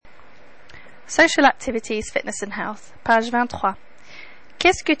Social Activities, Fitness and Health, page 23.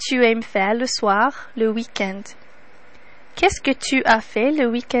 Qu'est-ce que tu aimes faire le soir, le week-end? Qu'est-ce que tu as fait le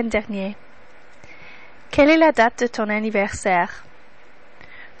week-end dernier? Quelle est la date de ton anniversaire?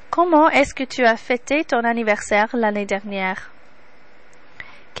 Comment est-ce que tu as fêté ton anniversaire l'année dernière?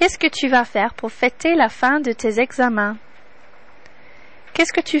 Qu'est-ce que tu vas faire pour fêter la fin de tes examens?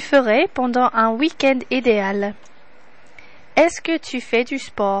 Qu'est-ce que tu ferais pendant un week-end idéal? Est-ce que tu fais du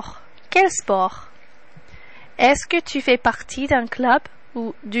sport? Quel sport? Est-ce que tu fais partie d'un club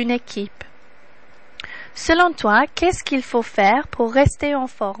ou d'une équipe? Selon toi, qu'est-ce qu'il faut faire pour rester en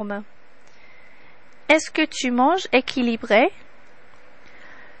forme? Est-ce que tu manges équilibré?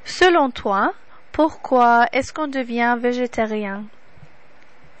 Selon toi, pourquoi est-ce qu'on devient végétarien?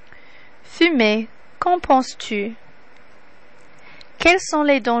 Fumer, qu'en penses-tu? Quels sont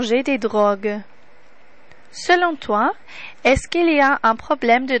les dangers des drogues? Selon toi, est-ce qu'il y a un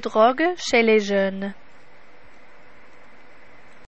problème de drogue chez les jeunes?